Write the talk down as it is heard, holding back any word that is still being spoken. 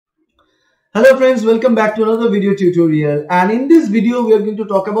Hello friends, welcome back to another video tutorial, and in this video we are going to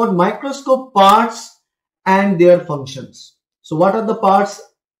talk about microscope parts and their functions. So what are the parts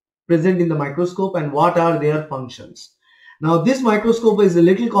present in the microscope and what are their functions? Now this microscope is a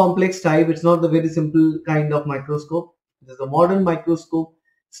little complex type. It's not the very simple kind of microscope. It is a modern microscope,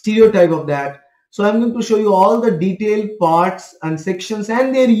 stereotype of that. So I'm going to show you all the detailed parts and sections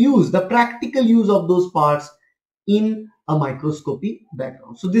and their use, the practical use of those parts in a microscopy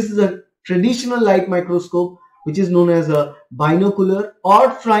background. So this is a traditional light microscope which is known as a binocular or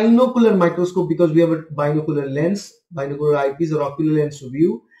trinocular microscope because we have a binocular lens, binocular eyepiece or ocular lens to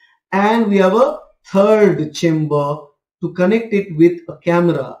view, and we have a third chamber to connect it with a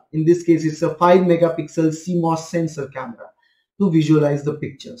camera. In this case it's a 5 megapixel CMOS sensor camera to visualize the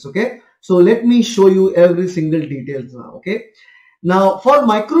pictures. Okay, so let me show you every single details now. Okay, now for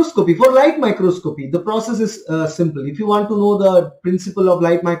microscopy, for light microscopy, the process is simple. If you want to know the principle of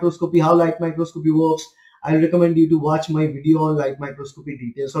light microscopy, how light microscopy works, I recommend you to watch my video on light microscopy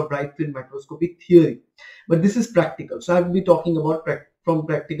details or bright field microscopy theory. But this is practical, so I will be talking about from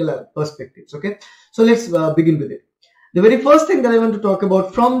practical perspectives. Okay, so let's begin with it. The very first thing that I want to talk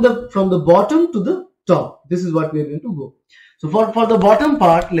about from the bottom to the top, this is what we are going to go. So for the bottom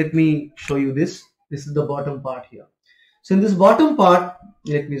part, let me show you this. This is the bottom part here. So in this bottom part,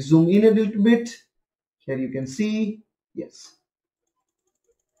 let me zoom in a little bit. Here you can see, yes.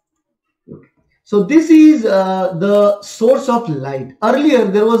 Okay. So this is the source of light. Earlier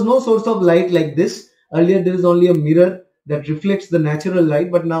there was no source of light like this. Earlier there is only a mirror that reflects the natural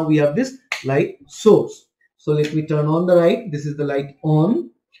light, but now we have this light source. So let me turn on the light. This is the light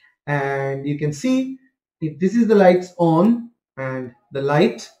on, and you can see if this is the lights on, and the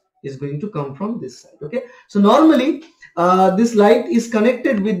light is going to come from this side. Okay, so normally this light is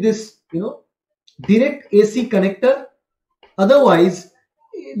connected with this direct AC connector. Otherwise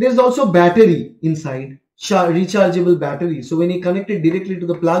there's also battery inside, rechargeable battery. So when you connect it directly to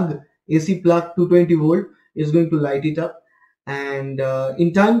the plug, AC plug 220 volt, is going to light it up. And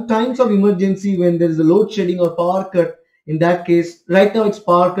in times of emergency, when there is a load shedding or power cut, in that case, right now it's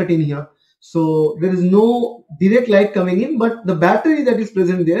power cut in here, so there is no direct light coming in, but the battery that is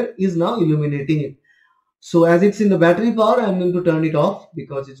present there is now illuminating it. So as it's in the battery power, I'm going to turn it off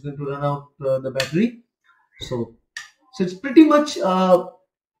because it's going to run out the battery. So it's pretty much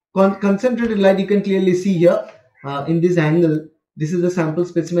concentrated light. You can clearly see here in this angle. This is the sample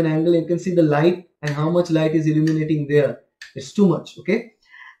specimen angle. You can see the light and how much light is illuminating there. It's too much. Okay,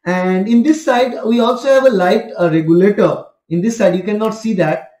 and in this side we also have a light regulator. In this side you cannot see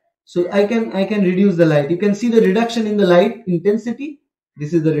that, so I can reduce the light. You can see the reduction in the light intensity.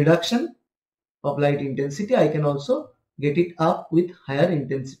 This is the reduction of light intensity. I can also get it up with higher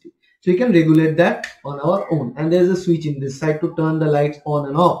intensity, so you can regulate that on our own. And there is a switch in this side to turn the lights on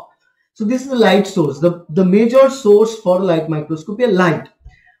and off. So this is the light source, the major source for light microscopy, light,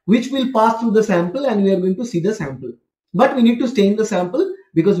 which will pass through the sample and we are going to see the sample. But we need to stain the sample,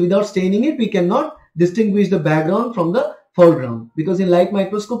 because without staining it we cannot distinguish the background from the foreground, because in light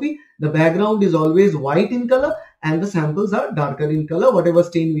microscopy the background is always white in color and the samples are darker in color. Whatever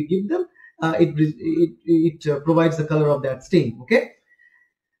stain we give them, it provides the color of that stain. Okay,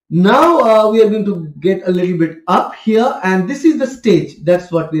 now we are going to get a little bit up here, and this is the stage.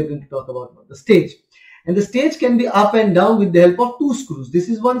 That's what we are going to talk about now, the stage. And the stage can be up and down with the help of two screws. This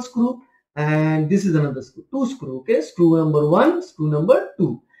is one screw and this is another screw, two screw. Okay, screw number 1, screw number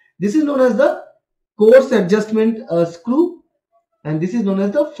 2. This is known as the coarse adjustment screw, and this is known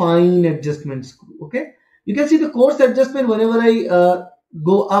as the fine adjustment screw. Okay, you can see the coarse adjustment. Whenever I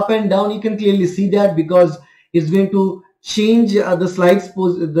go up and down, you can clearly see that, because it's going to change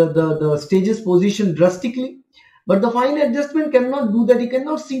the stage's position drastically. But the fine adjustment cannot do that. You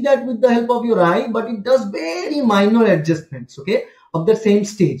cannot see that with the help of your eye, but it does very minor adjustments, okay, of the same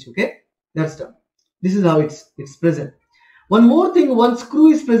stage. Okay, that's done. This is how it's present. One more thing, one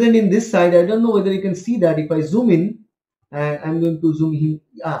screw is present in this side. I don't know whether you can see that. If I zoom in, and I'm going to zoom in,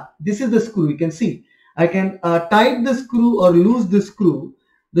 this is the screw. You can see I can tighten the screw or loose the screw.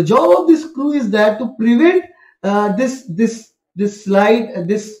 The job of this screw is that to prevent this slide,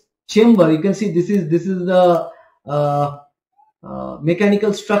 this chamber. You can see this is the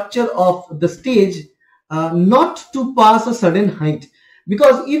mechanical structure of the stage, not to pass a sudden height,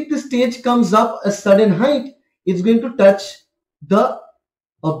 because if the stage comes up a sudden height, it's going to touch the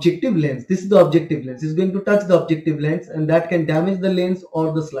objective lens. This is the objective lens. It's going to touch the objective lens, and that can damage the lens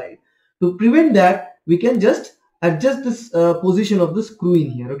or the slide. To prevent that, we can just adjust this position of the screw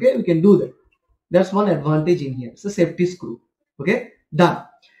in here. Okay, we can do that. That's one advantage in here. It's a safety screw. Okay, done.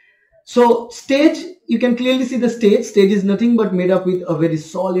 So stage, you can clearly see the stage. Stage is nothing but made up with a very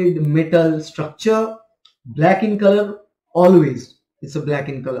solid metal structure, black in color, always. It's a black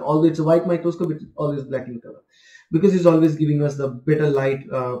in color. Although it's a white microscope, it's always black in color because it's always giving us the better light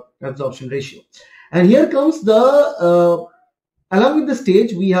absorption ratio. And here comes the, along with the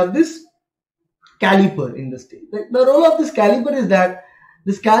stage, we have this caliper in the stage. The role of this caliper is that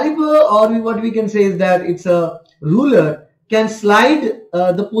this caliper, or what we can say is that it's a ruler, can slide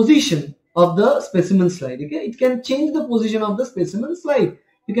the position of the specimen slide. Okay, it can change the position of the specimen slide.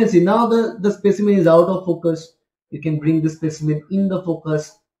 You can see now the specimen is out of focus. You can bring the specimen in the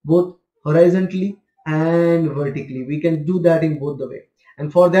focus both horizontally and vertically. We can do that in both the way. And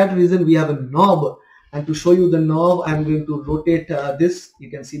for that reason, we have a knob. And to show you the knob, I'm going to rotate this. You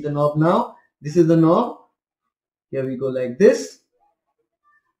can see the knob now. This is the knob. Here we go like this.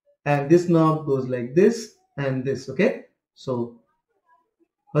 And this knob goes like this and this. Okay. So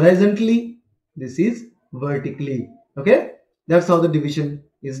horizontally, this is vertically. Okay. That's how the division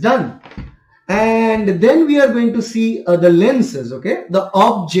is done. And then we are going to see the lenses. Okay. The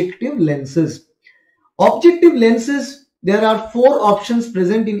objective lenses. Objective lenses, there are 4 options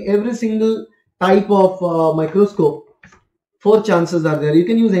present in every single type of microscope. 4 chances are there. You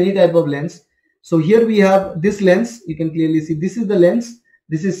can use any type of lens. So here we have this lens. You can clearly see this is the lens.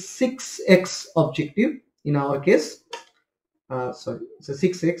 This is 6x objective in our case. Sorry, it's a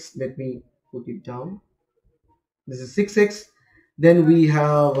 6x. Let me put it down. This is 6x. Then we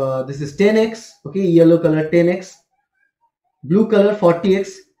have this is 10x. Okay, yellow color 10x. Blue color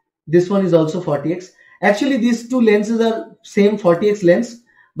 40x. This one is also 40x. Actually, these 2 lenses are same 40x lens,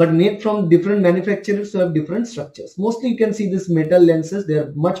 but made from different manufacturers, so have different structures. Mostly you can see this metal lenses. They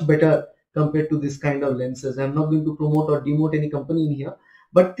are much better compared to this kind of lenses. I'm not going to promote or demote any company in here,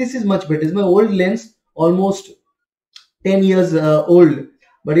 but this is much better. It's my old lens, almost 10 years old,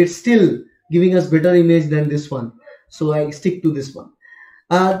 but it's still giving us better image than this one. So I stick to this one.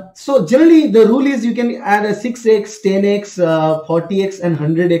 So generally the rule is you can add a 6x, 10x, 40x and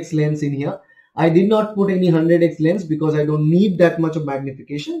 100x lens in here. I did not put any 100x lens because I don't need that much of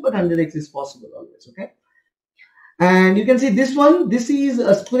magnification, but 100x is possible always. Okay. And you can see this one, this is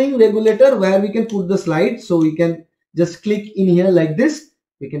a spring regulator where we can put the slide. So we can just click in here like this.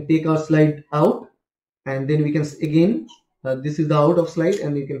 We can take our slide out and then we can again, this is the out of slide,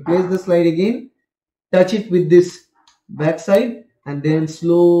 and you can place the slide again, touch it with this back side and then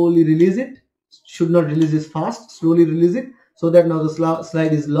slowly release it. Should not release this fast, slowly release it so that now the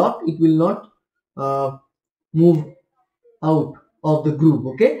slide is locked. It will not move out of the groove.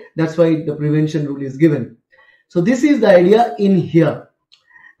 Okay, that's why the prevention rule is given. So this is the idea in here.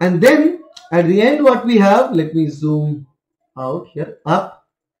 And then at the end what we have, let me zoom out here, up.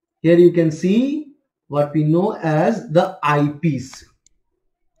 Here you can see what we know as the eyepiece,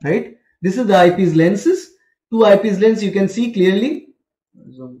 right? This is the eyepiece lenses. 2 eyepiece lens you can see clearly.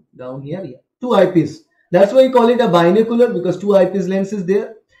 Zoom down here, yeah. 2 eyepiece. That's why you call it a binocular, because 2 eyepiece lens is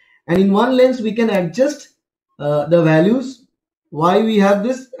there. And in one lens we can adjust the values. Why we have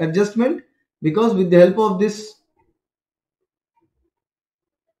this adjustment? Because with the help of this,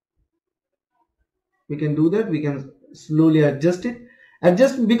 we can do that. We can slowly adjust it.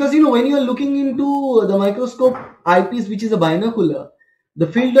 Adjust because when you are looking into the microscope eyepiece, which is a binocular, the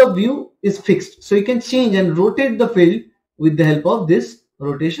field of view is fixed. So you can change and rotate the field with the help of this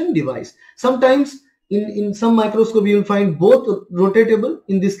rotation device. Sometimes in some microscope you will find both rotatable.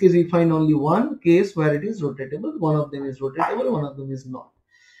 In this case we find only one case where it is rotatable. One of them is rotatable, one of them is not.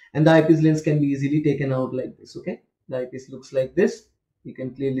 And the eyepiece lens can be easily taken out like this. Okay, the eyepiece looks like this. You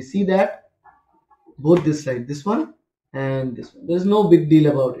can clearly see that both this side, this one and this one. There's no big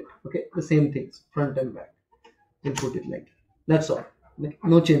deal about it. Okay, the same things, front and back. You put it like that. That's all.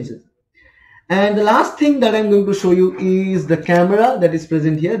 No changes. And the last thing that I'm going to show you is the camera that is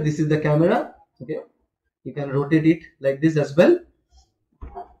present here. This is the camera. Okay, you can rotate it like this as well.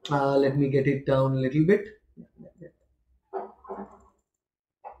 Let me get it down a little bit.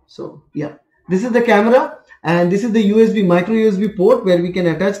 So yeah, this is the camera, and this is the USB, micro USB port where we can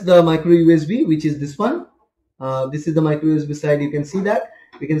attach the micro USB, which is this one. This is the micro USB side. You can see that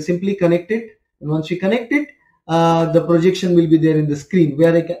we can simply connect it, and once we connect it, the projection will be there in the screen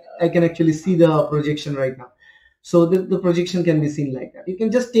where I can actually see the projection right now. So the projection can be seen like that. You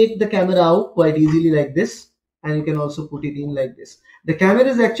can just take the camera out quite easily like this, and you can also put it in like this. The camera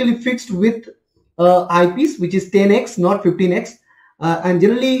is actually fixed with eyepiece, which is 10x, not 15x. And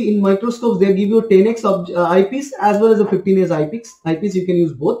generally in microscopes they give you 10x eyepiece as well as a 15x eyepiece. You can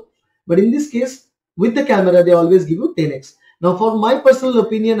use both, but in this case with the camera they always give you 10x. Now for my personal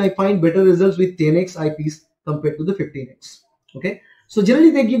opinion, I find better results with 10x eyepiece compared to the 15x. Okay, So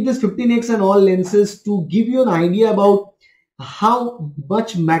generally they give this 15x and all lenses to give you an idea about how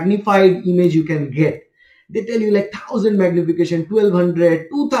much magnified image you can get. They tell you like 1000 magnification, 1200,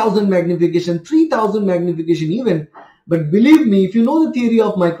 2000 magnification, 3000 magnification even. But believe me, if you know the theory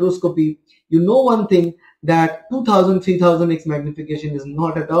of microscopy, you know one thing, that 2000, 3000x magnification is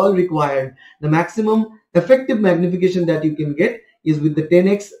not at all required. The maximum effective magnification that you can get is with the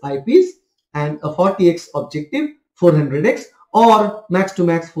 10x eyepiece and a 40x objective, 400x, or max to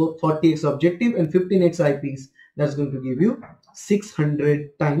max 40x objective and 15x eyepiece. That's going to give you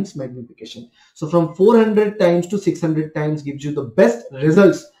 600 times magnification. So from 400 times to 600 times gives you the best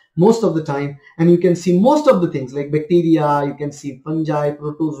results most of the time, and you can see most of the things like bacteria, you can see fungi,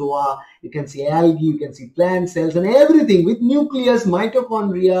 protozoa, you can see algae, you can see plant cells and everything with nucleus,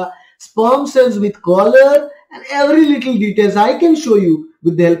 mitochondria, sperm cells with color, and every little details I can show you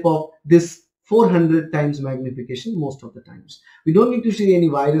with the help of this 400 times magnification most of the times. We don't need to see any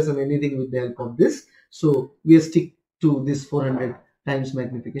virus and anything with the help of this. So we stick to this 400 times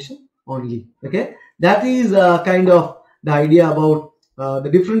magnification only. Okay, that is kind of the idea about the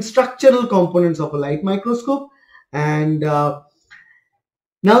different structural components of a light microscope. And now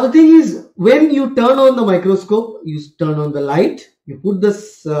the thing is, when you turn on the microscope, you turn on the light, you put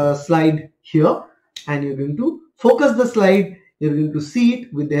this slide here, and you're going to focus the slide. You're going to see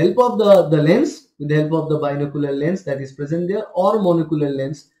it with the help of the lens, with the help of the binocular lens that is present there, or monocular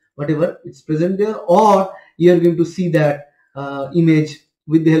lens, whatever it's present there, or you're going to see that image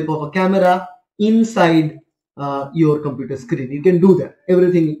with the help of a camera inside your computer screen. You can do that.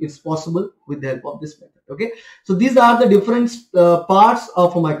 Everything is possible with the help of this method. Okay, so these are the different parts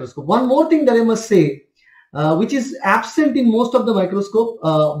of a microscope. One more thing that I must say, which is absent in most of the microscope,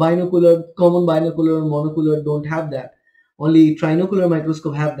 binocular, common binocular and monocular don't have that. Only trinocular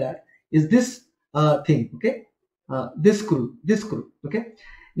microscope have that. Is this thing? Okay, this screw. Okay.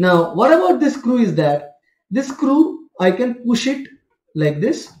 Now, what about this screw is that this screw I can push it like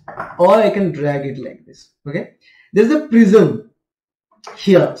this, or I can drag it like this. Okay, there's a prism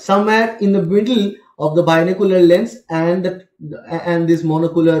here somewhere in the middle of the binocular lens and this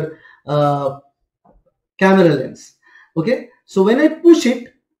monocular camera lens. Okay, so when I push it,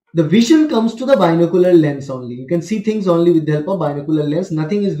 the vision comes to the binocular lens only. You can see things only with the help of binocular lens.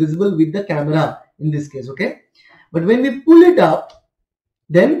 Nothing is visible with the camera in this case. Okay, but when we pull it up,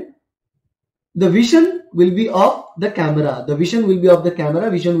 then the vision will be of the camera. The vision will be of the camera.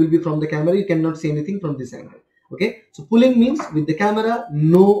 Vision will be from the camera. You cannot see anything from this angle. Okay, so pulling means with the camera,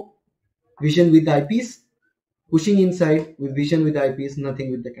 no vision with the eyepiece. Pushing inside with vision with the eyepiece,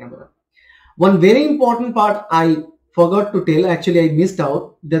 nothing with the camera. One very important part I forgot to tell, actually I missed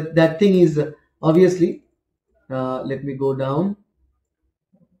out, that thing is obviously, let me go down,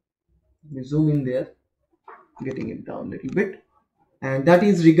 let me zoom in there, getting it down a little bit, and that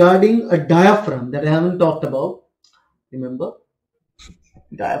is regarding a diaphragm that I haven't talked about. Remember,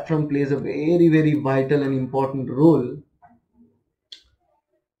 diaphragm plays a very, very vital and important role.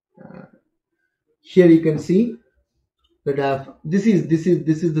 Here you can see the diaphragm. This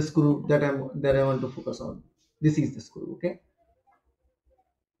is the screw that I want to focus on. This is the screw. Okay,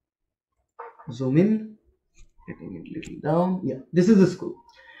 zoom in, getting it little down. Yeah, this is the screw.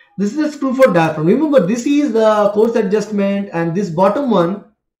 This is a screw for diaphragm. Remember, this is the coarse adjustment, and this bottom one,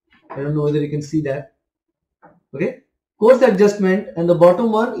 I don't know whether you can see that. Okay, coarse adjustment, and the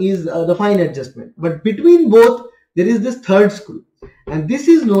bottom one is the fine adjustment. But between both, there is this third screw, and this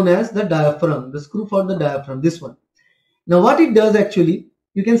is known as the diaphragm, the screw for the diaphragm, this one. Now what it does actually,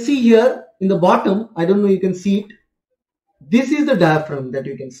 you can see here in the bottom, I don't know you can see it. This is the diaphragm that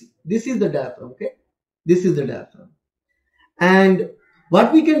you can see. This is the diaphragm. Okay, this is the diaphragm. And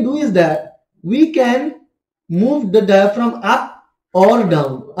what we can do is that we can move the diaphragm up or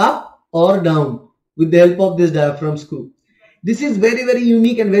down with the help of this diaphragm screw. This is very, very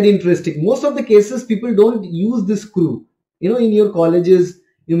unique and very interesting. Most of the cases people don't use this screw. You know, in your colleges,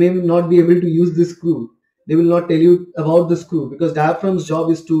 you may not be able to use this screw. They will not tell you about the screw, because diaphragm's job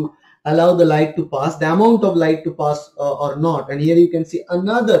is to allow the light to pass, the amount of light to pass or not. And here you can see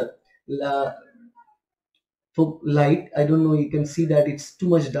another light. I don't know, you can see that it's too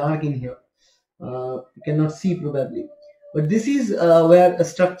much dark in here. You cannot see probably. But this is where a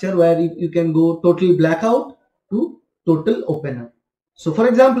structure where you can go total blackout to total open up. So for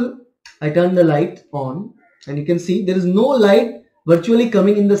example, I turn the light on and you can see there is no light virtually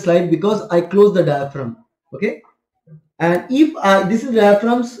coming in the slide because I close the diaphragm. Okay, and if this is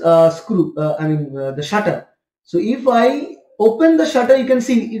diaphragm's screw, the shutter. So if I open the shutter, you can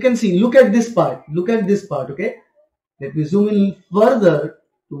see, look at this part, okay. Let me zoom in further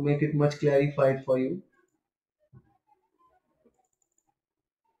to make it much clarified for you.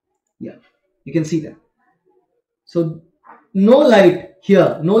 Yeah, you can see that. So no light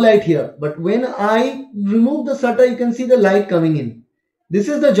here, no light here. But when I remove the shutter, you can see the light coming in. This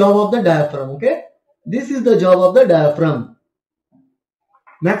is the job of the diaphragm, okay? This is the job of the diaphragm.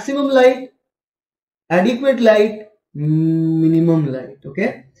 Maximum light, adequate light, minimum light,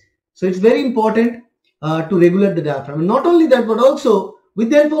 okay? So it's very important to regulate the diaphragm. And not only that, but also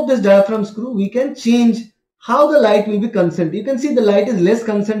with the help of this diaphragm screw, we can change how the light will be concentrated. You can see the light is less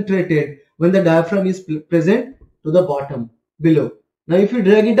concentrated when the diaphragm is present to the bottom below. Now if you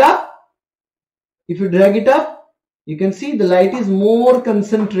drag it up, you can see the light is more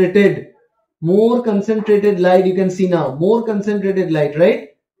concentrated light. You can see now more concentrated light, right,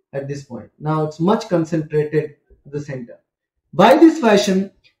 at this point. Now it's much concentrated to the center. By this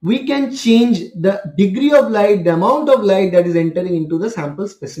fashion, we can change the degree of light, the amount of light that is entering into the sample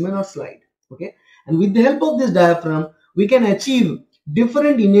specimen or slide. Okay, and with the help of this diaphragm, we can achieve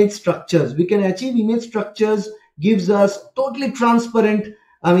different image structures. We can achieve image structures gives us totally transparent.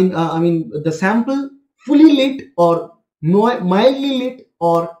 The sample fully lit or mildly lit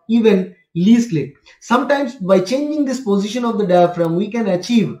or even least lit. Sometimes by changing this position of the diaphragm, we can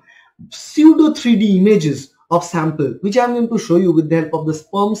achieve pseudo 3D images of sample, which I am going to show you with the help of the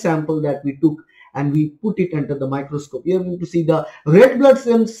sperm sample that we took and we put it under the microscope. You are going to see the red blood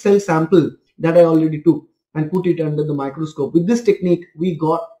cell sample that I already took and put it under the microscope. With this technique, we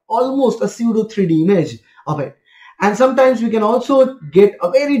got almost a pseudo 3D image of it. And sometimes we can also get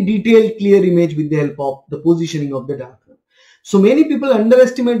a very detailed, clear image with the help of the positioning of the diaphragm. So many people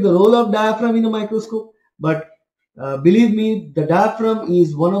underestimate the role of diaphragm in a microscope, but believe me, the diaphragm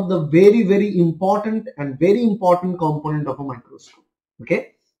is one of the very, very important component of a microscope.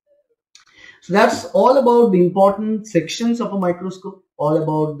 Okay. So that's all about the important sections of a microscope, all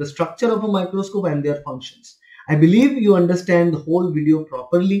about the structure of a microscope and their functions. I believe you understand the whole video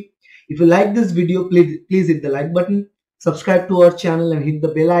properly. If you like this video, please hit the like button, subscribe to our channel and hit the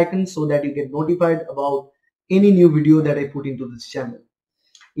bell icon so that you get notified about any new video that I put into this channel.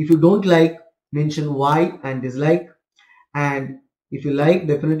 If you don't like, mention why and dislike. And if you like,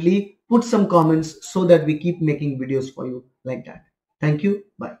 definitely put some comments so that we keep making videos for you like that. Thank you.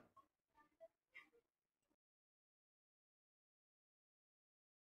 Bye.